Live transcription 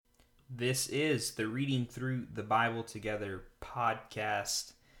This is the Reading Through the Bible Together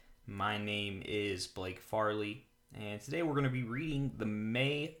podcast. My name is Blake Farley, and today we're going to be reading the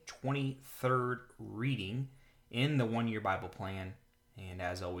May 23rd reading in the One Year Bible Plan. And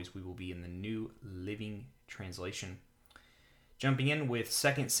as always, we will be in the New Living Translation. Jumping in with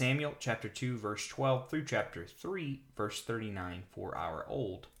 2 Samuel chapter 2, verse 12 through chapter 3, verse 39 for our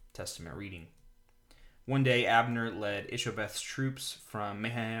Old Testament reading. One day Abner led Ishbosheth's troops from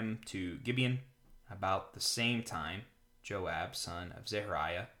Mahanaim to Gibeon. About the same time, Joab, son of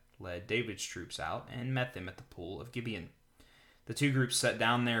Zeruiah, led David's troops out and met them at the pool of Gibeon. The two groups sat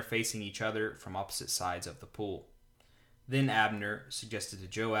down there facing each other from opposite sides of the pool. Then Abner suggested to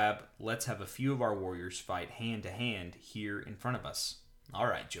Joab, "Let's have a few of our warriors fight hand to hand here in front of us." "All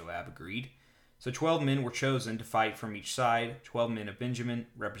right," Joab agreed. So 12 men were chosen to fight from each side, 12 men of Benjamin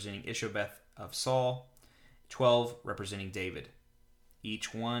representing Ishbosheth of Saul, 12 representing David.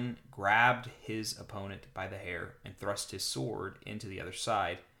 Each one grabbed his opponent by the hair and thrust his sword into the other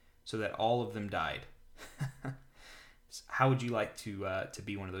side, so that all of them died. How would you like to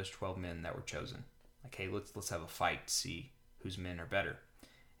be one of those 12 men that were chosen? Like, hey, let's have a fight to see whose men are better.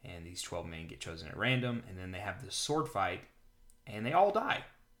 And these 12 men get chosen at random, and then they have this sword fight, and they all die.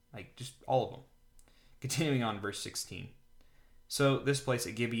 Like, just all of them. Continuing on verse 16. So this place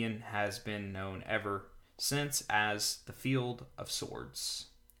at Gibeon has been known ever since as the Field of Swords.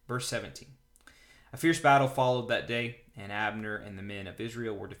 Verse 17. A fierce battle followed that day, and Abner and the men of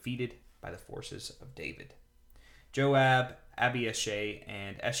Israel were defeated by the forces of David. Joab, Abishai,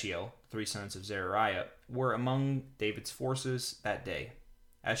 and Ashiel, 3 sons of Zeruiah, were among David's forces that day.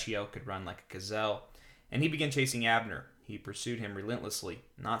 Ashiel could run like a gazelle, and he began chasing Abner. He pursued him relentlessly,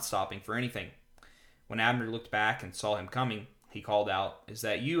 not stopping for anything. When Abner looked back and saw him coming, he called out, "Is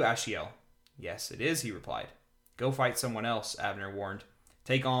that you, Ashiel?" "Yes, it is," he replied. "Go fight someone else," Abner warned.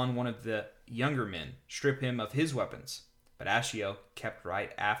 "Take on one of the younger men. Strip him of his weapons." But Ashiel kept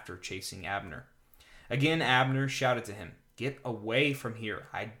right after chasing Abner. Again, Abner shouted to him, "Get away from here.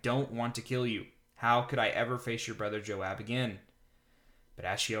 I don't want to kill you. How could I ever face your brother Joab again?" But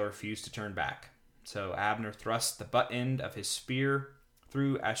Ashiel refused to turn back. So Abner thrust the butt end of his spear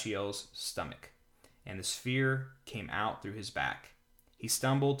through Ashiel's stomach, and the spear came out through his back. He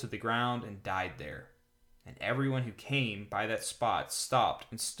stumbled to the ground and died there. And everyone who came by that spot stopped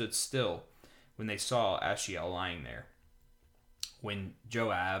and stood still when they saw Ashiel lying there. When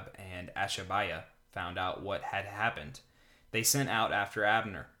Joab and Ashabiah found out what had happened, they sent out after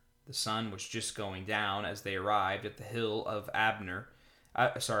Abner. The sun was just going down as they arrived at the hill of at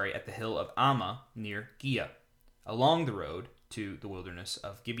the hill of Ammah near Giah, along the road to the wilderness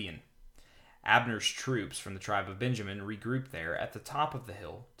of Gibeon. Abner's troops from the tribe of Benjamin regrouped there at the top of the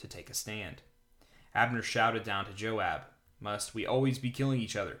hill to take a stand. Abner shouted down to Joab, "Must we always be killing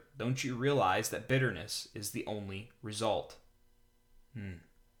each other? Don't you realize that bitterness is the only result?"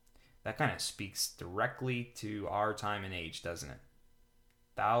 That kind of speaks directly to our time and age, doesn't it?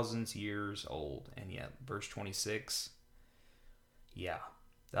 Thousands years old, and yet verse 26, yeah,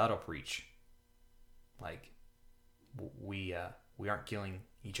 that'll preach. Like, we aren't killing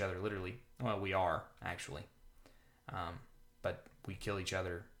each other literally. Well, we are, actually. But we kill each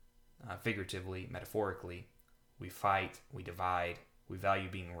other figuratively, metaphorically. We fight, we divide, we value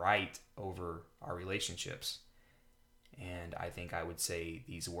being right over our relationships. And I think I would say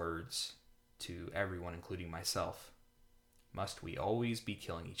these words to everyone, including myself. Must we always be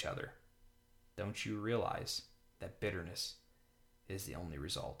killing each other? Don't you realize that bitterness is the only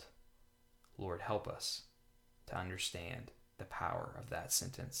result? Lord, help us to understand the power of that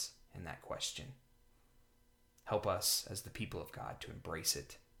sentence and that question. Help us as the people of God to embrace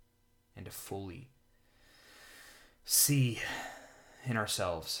it and to fully see in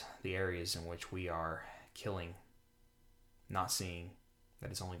ourselves the areas in which we are killing, not seeing that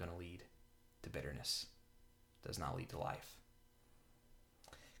it's only going to lead to bitterness. It does not lead to life.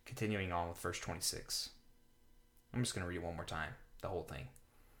 Continuing on with verse 26. I'm just going to read it one more time, the whole thing.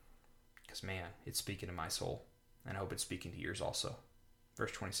 Because, man, it's speaking to my soul. And I hope it's speaking to yours also.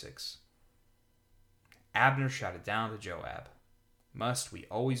 Verse 26. Abner shouted down to Joab, "Must we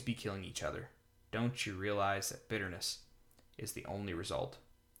always be killing each other? Don't you realize that bitterness is the only result?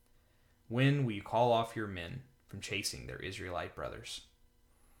 When will you call off your men from chasing their Israelite brothers?"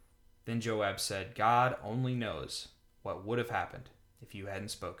 Then Joab said, "God only knows what would have happened if you hadn't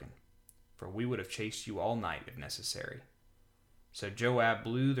spoken, for we would have chased you all night if necessary." So Joab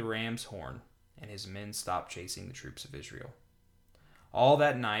blew the ram's horn, and his men stopped chasing the troops of Israel. All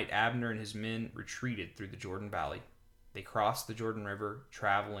that night, Abner and his men retreated through the Jordan Valley. They crossed the Jordan River,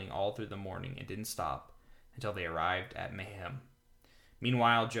 traveling all through the morning, and didn't stop until they arrived at Mahanaim.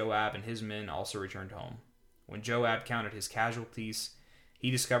 Meanwhile, Joab and his men also returned home. When Joab counted his casualties,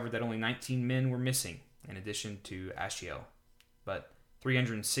 he discovered that only 19 men were missing, in addition to Ashiel. But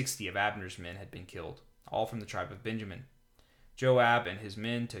 360 of Abner's men had been killed, all from the tribe of Benjamin. Joab and his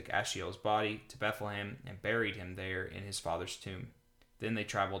men took Ashiel's body to Bethlehem and buried him there in his father's tomb. Then they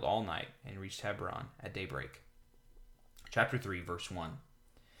traveled all night and reached Hebron at daybreak. Chapter 3, verse 1.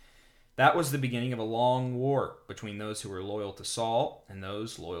 That was the beginning of a long war between those who were loyal to Saul and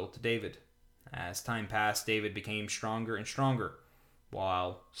those loyal to David. As time passed, David became stronger and stronger,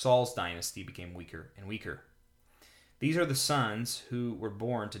 while Saul's dynasty became weaker and weaker. These are the sons who were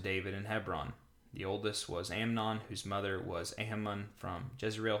born to David in Hebron. The oldest was Amnon, whose mother was Ahiman from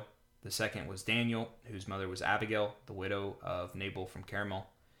Jezreel. The second was Daniel, whose mother was Abigail, the widow of Nabal from Carmel.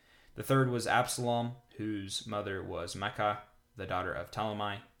 The third was Absalom, whose mother was Maacah, the daughter of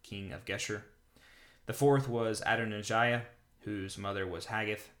Talmai, king of Geshur. The fourth was Adonijah, whose mother was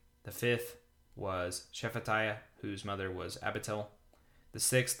Haggith. The fifth was Shephatiah, whose mother was Abital. The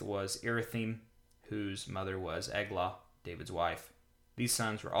sixth was Irithim, whose mother was Eglah, David's wife. These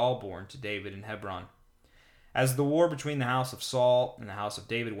sons were all born to David in Hebron. As the war between the house of Saul and the house of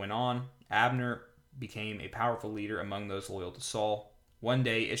David went on, Abner became a powerful leader among those loyal to Saul. One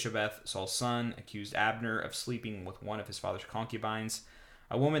day, Ishabeth, Saul's son, accused Abner of sleeping with one of his father's concubines,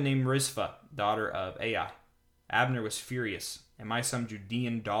 a woman named Rizpah, daughter of Ai. Abner was furious. "Am I some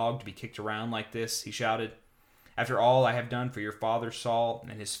Judean dog to be kicked around like this?" he shouted. "After all I have done for your father Saul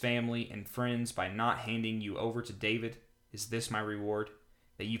and his family and friends by not handing you over to David, is this my reward,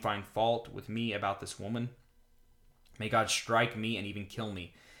 that you find fault with me about this woman? May God strike me and even kill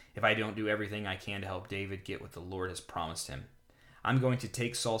me if I don't do everything I can to help David get what the Lord has promised him. I'm going to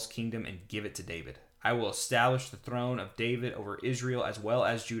take Saul's kingdom and give it to David. I will establish the throne of David over Israel as well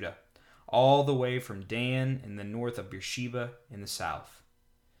as Judah, all the way from Dan in the north of Beersheba in the south."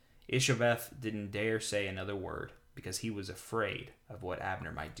 Ishabeth didn't dare say another word because he was afraid of what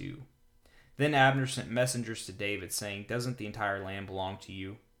Abner might do. Then Abner sent messengers to David saying, "Doesn't the entire land belong to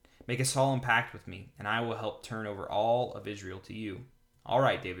you? Make a solemn pact with me, and I will help turn over all of Israel to you." "All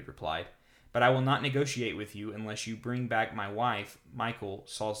right," David replied, "but I will not negotiate with you unless you bring back my wife, Michal,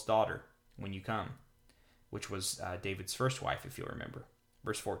 Saul's daughter, when you come," which was David's first wife, if you'll remember.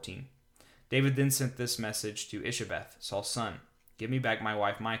 Verse 14. David then sent this message to Ishabeth, Saul's son, "Give me back my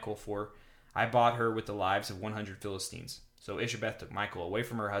wife Michal, for I bought her with the lives of 100 Philistines." So Ishabeth took Michal away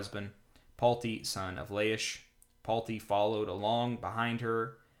from her husband, Palti, son of Laish. Palti followed along behind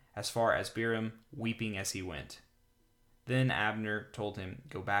her as far as Biram, weeping as he went. Then Abner told him,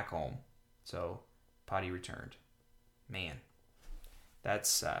 "Go back home." So Palti returned. Man, that's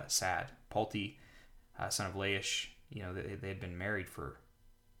sad. Palti, son of Laish, they had been married for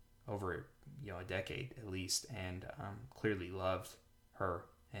over a decade at least, and clearly loved her,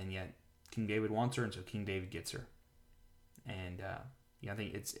 and yet King David wants her, and so King David gets her. And I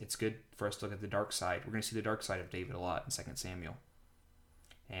think it's good for us to look at the dark side. We're going to see the dark side of David a lot in 2 Samuel.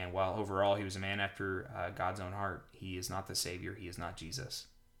 And while overall he was a man after God's own heart, he is not the Savior. He is not Jesus.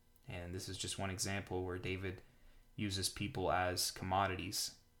 And this is just one example where David uses people as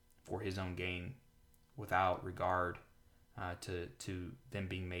commodities for his own gain without regard to them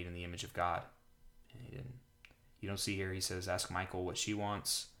being made in the image of God. And you don't see here he says, "Ask Michal what she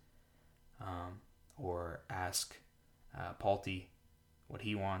wants," or ask Palti what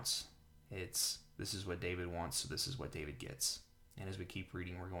he wants. This is what David wants, so this is what David gets. And as we keep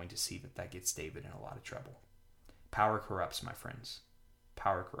reading, we're going to see that gets David in a lot of trouble. Power corrupts, my friends.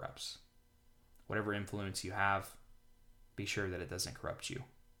 Power corrupts. Whatever influence you have, be sure that it doesn't corrupt you.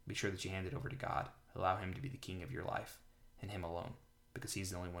 Be sure that you hand it over to God. Allow him to be the king of your life, and him alone, because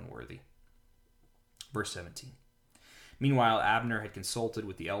he's the only one worthy. Verse 17. Meanwhile, Abner had consulted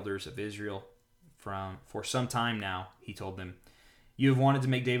with the elders of Israel for some time now. He told them, "You have wanted to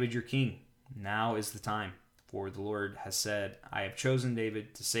make David your king. Now is the time. For the Lord has said, I have chosen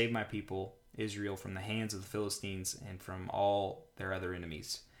David to save my people, Israel, from the hands of the Philistines and from all their other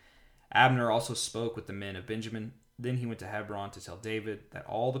enemies." Abner also spoke with the men of Benjamin. Then he went to Hebron to tell David that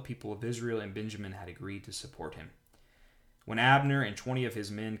all the people of Israel and Benjamin had agreed to support him. When Abner and 20 of his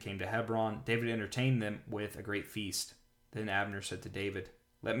men came to Hebron, David entertained them with a great feast. Then Abner said to David,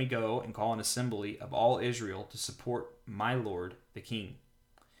 "Let me go and call an assembly of all Israel to support my lord, the king.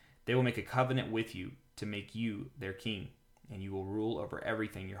 They will make a covenant with you to make you their king, and you will rule over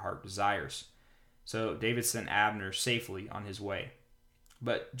everything your heart desires." So David sent Abner safely on his way.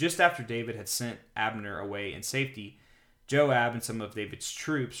 But just after David had sent Abner away in safety, Joab and some of David's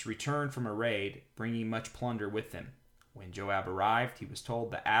troops returned from a raid, bringing much plunder with them. When Joab arrived, he was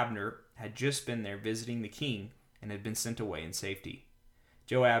told that Abner had just been there visiting the king and had been sent away in safety.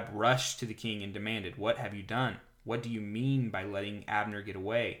 Joab rushed to the king and demanded, "What have you done? What do you mean by letting Abner get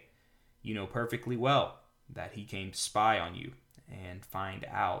away? You know perfectly well that he came to spy on you and find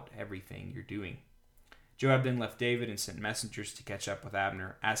out everything you're doing." Joab then left David and sent messengers to catch up with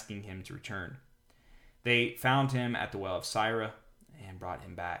Abner, asking him to return. They found him at the well of Sirah and brought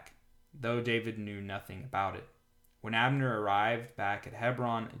him back, though David knew nothing about it. When Abner arrived back at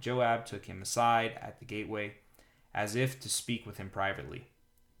Hebron, Joab took him aside at the gateway, as if to speak with him privately.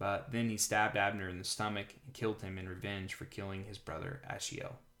 But then he stabbed Abner in the stomach and killed him in revenge for killing his brother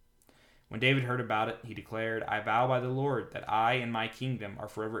Ashiel. When David heard about it, he declared, "I vow by the Lord that I and my kingdom are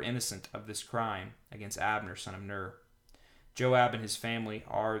forever innocent of this crime against Abner, son of Ner. Joab and his family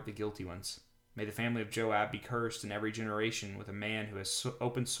are the guilty ones. May the family of Joab be cursed in every generation with a man who has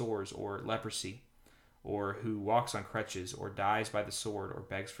open sores or leprosy, or who walks on crutches, or dies by the sword, or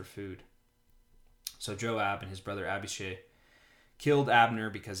begs for food." So Joab and his brother Abishai killed Abner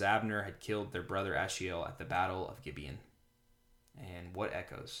because Abner had killed their brother Ashiel at the battle of Gibeon. And what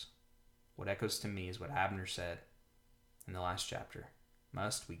echoes to me is what Abner said in the last chapter.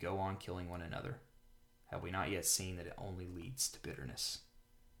 Must we go on killing one another? Have we not yet seen that it only leads to bitterness?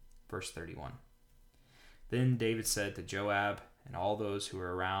 Verse 31. Then David said to Joab and all those who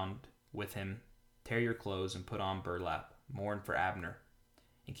were around with him, "Tear your clothes and put on burlap. Mourn for Abner."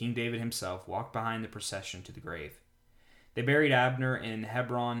 And King David himself walked behind the procession to the grave. They buried Abner in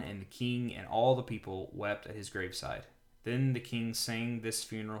Hebron, and the king and all the people wept at his graveside. Then the king sang this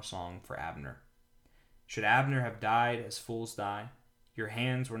funeral song for Abner. "Should Abner have died as fools die? Your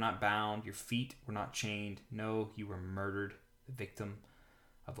hands were not bound, your feet were not chained. No, you were murdered, the victim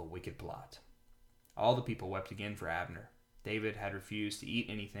of a wicked plot." All the people wept again for Abner. David had refused to eat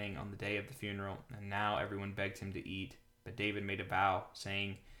anything on the day of the funeral, and now everyone begged him to eat. But David made a vow,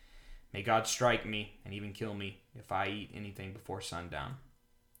 saying, "May God strike me and even kill me if I eat anything before sundown."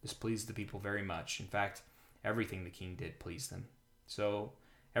 This pleased the people very much. In fact, everything the king did pleased them. So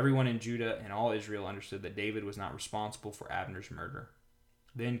everyone in Judah and all Israel understood that David was not responsible for Abner's murder.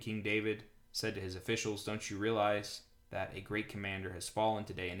 Then King David said to his officials, "Don't you realize that a great commander has fallen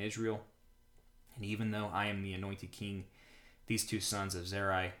today in Israel? And even though I am the anointed king, these two sons of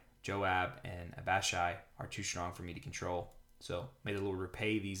Zerai, Joab and Abishai, are too strong for me to control. So may the Lord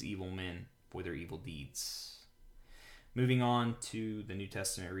repay these evil men for their evil deeds." Moving on to the New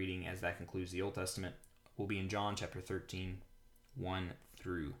Testament reading, as that concludes the Old Testament, we'll be in John chapter 13, 1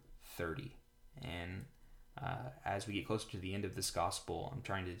 through 30. And as we get closer to the end of this gospel, I'm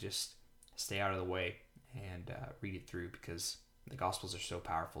trying to just stay out of the way and read it through, because the Gospels are so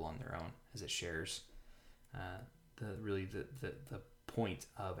powerful on their own, as it shares the point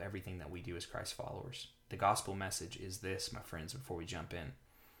of everything that we do as Christ followers. The gospel message is this, my friends, before we jump in.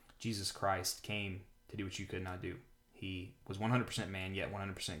 Jesus Christ came to do what you could not do. He was 100% man, yet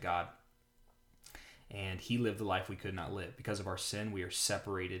 100% God. And he lived the life we could not live. Because of our sin, we are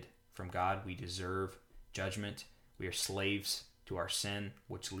separated from God. We deserve judgment. We are slaves to our sin,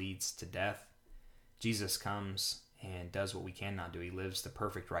 which leads to death. Jesus comes and does what we cannot do. He lives the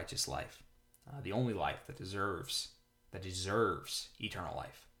perfect righteous life, the only life that deserves eternal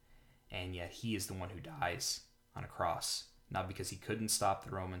life. And yet he is the one who dies on a cross, not because he couldn't stop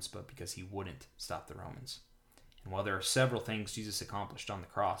the Romans, but because he wouldn't stop the Romans. And while there are several things Jesus accomplished on the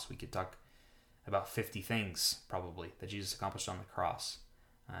cross, we could talk about 50 things probably that Jesus accomplished on the cross.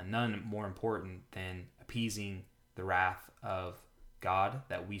 None more important than appeasing the wrath of God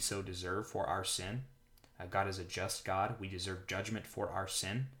that we so deserve for our sin. God is a just God. We deserve judgment for our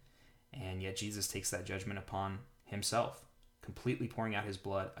sin. And yet Jesus takes that judgment upon himself, completely pouring out his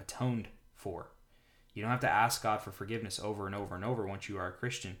blood, atoned for. You don't have to ask God for forgiveness over and over and over once you are a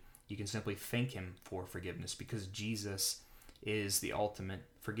Christian. You can simply thank him for forgiveness, because Jesus is the ultimate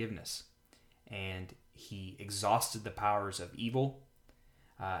forgiveness. And he exhausted the powers of evil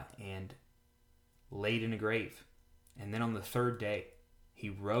and laid in a grave. And then on the third day, he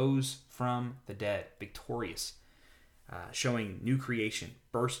rose from the dead, victorious, showing new creation,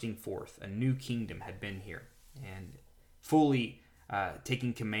 bursting forth. A new kingdom had been here, and fully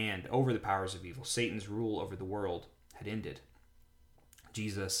taking command over the powers of evil. Satan's rule over the world had ended.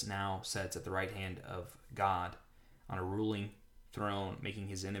 Jesus now sits at the right hand of God on a ruling throne, making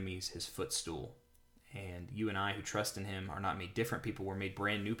his enemies his footstool. And you and I who trust in him are not made different people. We're made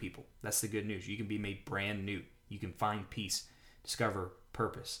brand new people. That's the good news. You can be made brand new. You can find peace, discover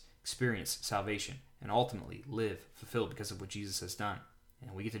purpose, experience salvation, and ultimately live fulfilled because of what Jesus has done.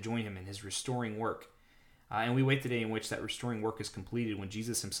 And we get to join him in his restoring work. And we wait the day in which that restoring work is completed, when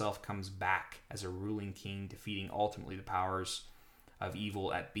Jesus himself comes back as a ruling king, defeating ultimately the powers of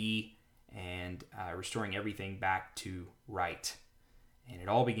evil at B, and restoring everything back to right. And it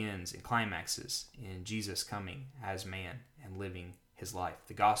all begins and climaxes in Jesus coming as man and living his life.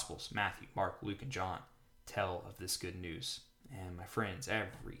 The Gospels, Matthew, Mark, Luke, and John, tell of this good news. And my friends,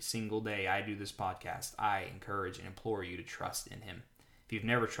 every single day I do this podcast, I encourage and implore you to trust in him. If you've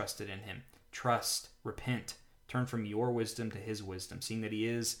never trusted in him, trust, repent, turn from your wisdom to his wisdom, seeing that he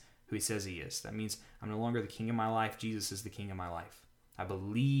is who he says he is. That means I'm no longer the king of my life. Jesus is the king of my life. I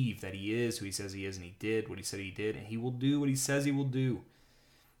believe that he is who he says he is, and he did what he said he did, and he will do what he says he will do.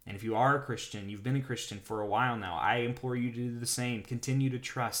 And if you are a Christian, you've been a Christian for a while now, I implore you to do the same. Continue to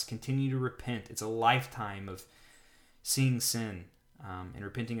trust, continue to repent. It's a lifetime of seeing sin and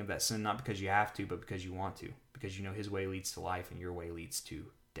repenting of that sin, not because you have to, but because you want to, because you know his way leads to life and your way leads to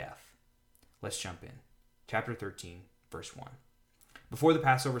death. Let's jump in. Chapter 13, verse 1. Before the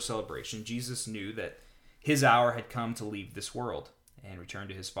Passover celebration, Jesus knew that his hour had come to leave this world and return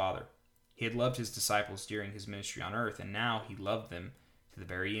to his Father. He had loved his disciples during his ministry on earth, and now he loved them to the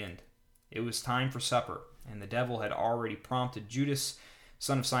very end. It was time for supper, and the devil had already prompted Judas,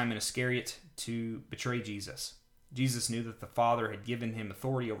 son of Simon Iscariot, to betray Jesus. Jesus knew that the Father had given him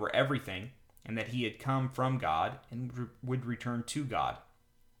authority over everything, and that he had come from God and would return to God.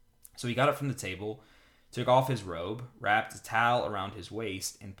 So he got up from the table, took off his robe, wrapped a towel around his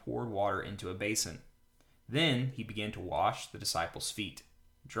waist, and poured water into a basin. Then he began to wash the disciples' feet,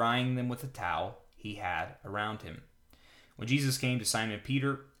 drying them with a towel he had around him. When Jesus came to Simon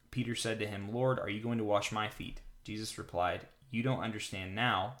Peter, Peter said to him, "Lord, are you going to wash my feet?" Jesus replied, "You don't understand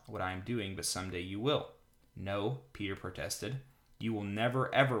now what I am doing, but someday you will." "No," Peter protested, "you will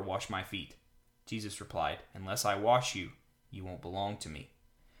never ever wash my feet." Jesus replied, "Unless I wash you, you won't belong to me."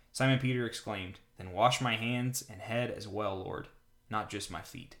 Simon Peter exclaimed, "Then wash my hands and head as well, Lord, not just my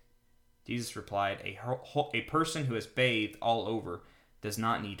feet." Jesus replied, "A person who has bathed all over does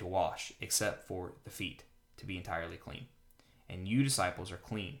not need to wash, except for the feet, to be entirely clean. And you disciples are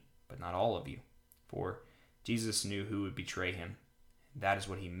clean, but not all of you." For Jesus knew who would betray him. That is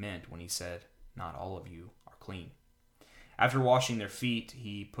what he meant when he said, "Not all of you are clean." After washing their feet,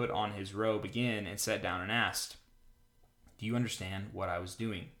 he put on his robe again and sat down and asked, "Do you understand what I was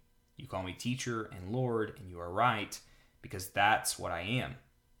doing? You call me teacher and Lord, and you are right, because that's what I am.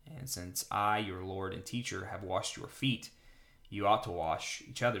 And since I, your Lord and teacher, have washed your feet, you ought to wash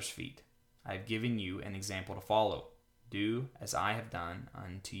each other's feet. I have given you an example to follow. Do as I have done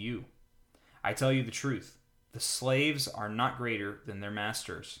unto you. I tell you the truth, the slaves are not greater than their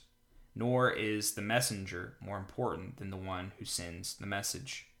masters, nor is the messenger more important than the one who sends the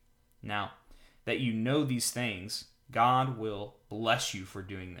message. Now, that you know these things, God will bless you for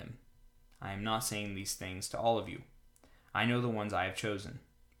doing them. I am not saying these things to all of you. I know the ones I have chosen,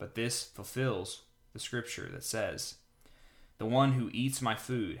 but this fulfills the scripture that says, 'The one who eats my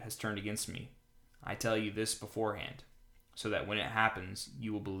food has turned against me.' I tell you this beforehand, so that when it happens,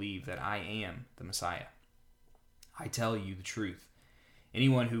 you will believe that I am the Messiah. I tell you the truth.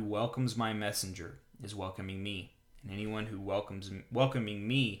 Anyone who welcomes my messenger is welcoming me, and anyone who welcoming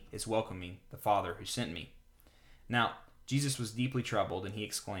me is welcoming the Father who sent me." Now, Jesus was deeply troubled, and he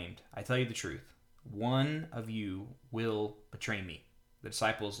exclaimed, "I tell you the truth. One of you will betray me." The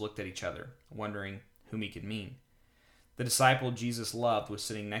disciples looked at each other, wondering whom he could mean. The disciple Jesus loved was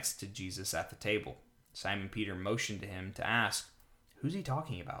sitting next to Jesus at the table. Simon Peter motioned to him to ask, "Who's he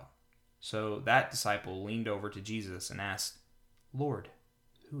talking about?" So that disciple leaned over to Jesus and asked, "Lord,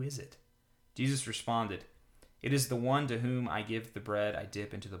 who is it?" Jesus responded, "It is the one to whom I give the bread I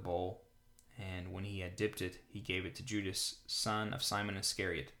dip into the bowl." And when he had dipped it, he gave it to Judas, son of Simon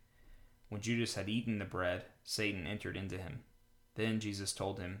Iscariot. When Judas had eaten the bread, Satan entered into him. Then Jesus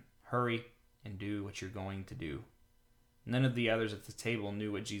told him, "Hurry and do what you're going to do." None of the others at the table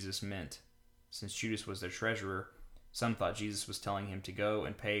knew what Jesus meant. Since Judas was their treasurer, some thought Jesus was telling him to go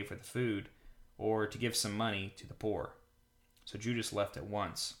and pay for the food or to give some money to the poor. So Judas left at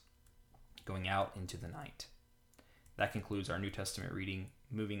once, going out into the night. That concludes our New Testament reading.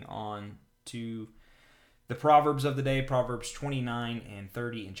 Moving on to the Proverbs of the day. Proverbs 29 and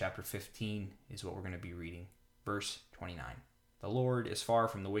 30 in chapter 15 is what we're going to be reading. Verse 29. "The Lord is far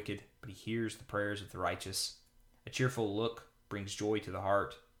from the wicked, but he hears the prayers of the righteous. A cheerful look brings joy to the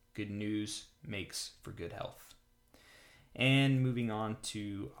heart. Good news makes for good health." And moving on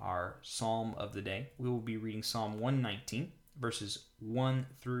to our Psalm of the day, we will be reading Psalm 119, verses 1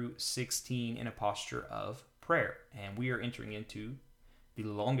 through 16 in a posture of prayer. And we are entering into the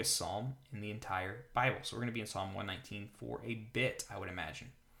longest psalm in the entire Bible. So we're going to be in Psalm 119 for a bit, I would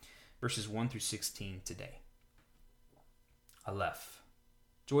imagine. Verses 1 through 16 today. Aleph.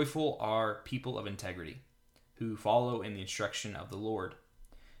 Joyful are people of integrity, who follow in the instruction of the Lord.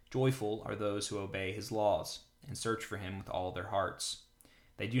 Joyful are those who obey his laws and search for him with all their hearts.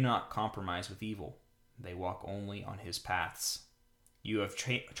 They do not compromise with evil. They walk only on his paths. You have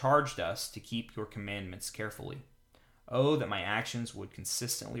charged us to keep your commandments carefully. Oh, that my actions would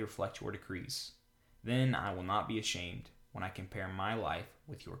consistently reflect your decrees. Then I will not be ashamed when I compare my life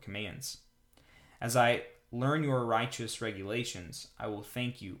with your commands. As I learn your righteous regulations, I will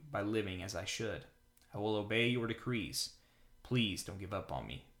thank you by living as I should. I will obey your decrees. Please don't give up on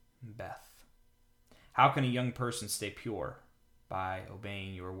me. Beth. How can a young person stay pure? By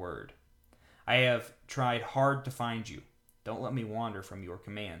obeying your word. I have tried hard to find you. Don't let me wander from your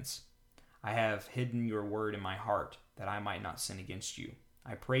commands. I have hidden your word in my heart, that I might not sin against you.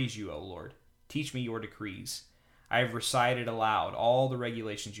 I praise you, O Lord. Teach me your decrees. I have recited aloud all the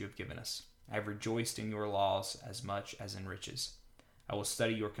regulations you have given us. I have rejoiced in your laws as much as in riches. I will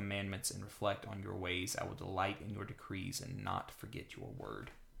study your commandments and reflect on your ways. I will delight in your decrees and not forget your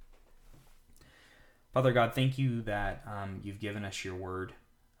word. Father God, thank you that you've given us your word,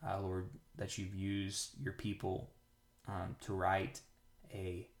 Lord, that you've used your people to write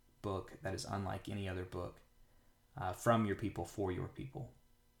a book that is unlike any other book from your people for your people.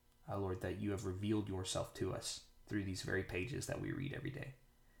 Lord, that you have revealed yourself to us through these very pages that we read every day.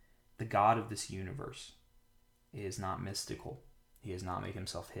 The God of this universe is not mystical. He has not made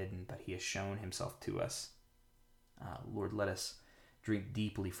himself hidden, but he has shown himself to us. Lord, let us drink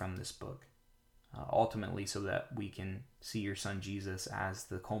deeply from this book, ultimately so that we can see your son Jesus as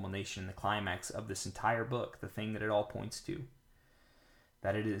the culmination, the climax of this entire book, the thing that it all points to.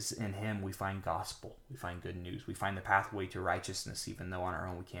 That it is in him we find gospel, we find good news, we find the pathway to righteousness, even though on our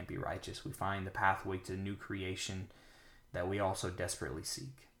own we can't be righteous. We find the pathway to new creation that we also desperately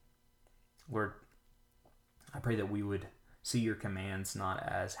seek. Lord, I pray that we would see your commands not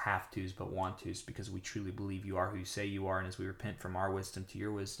as have-tos but want-tos, because we truly believe you are who you say you are, and as we repent from our wisdom to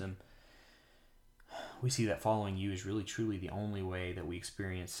your wisdom, we see that following you is really truly the only way that we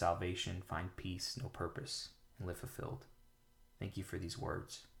experience salvation, find peace, know purpose, and live fulfilled. Thank you for these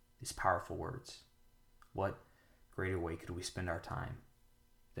words, these powerful words. What greater way could we spend our time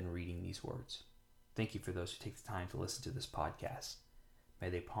than reading these words? Thank you for those who take the time to listen to this podcast. May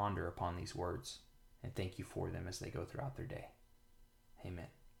they ponder upon these words, and thank you for them as they go throughout their day. Amen.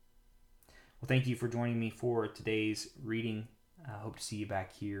 Well, thank you for joining me for today's reading. I hope to see you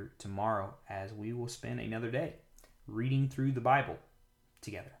back here tomorrow as we will spend another day reading through the Bible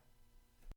together.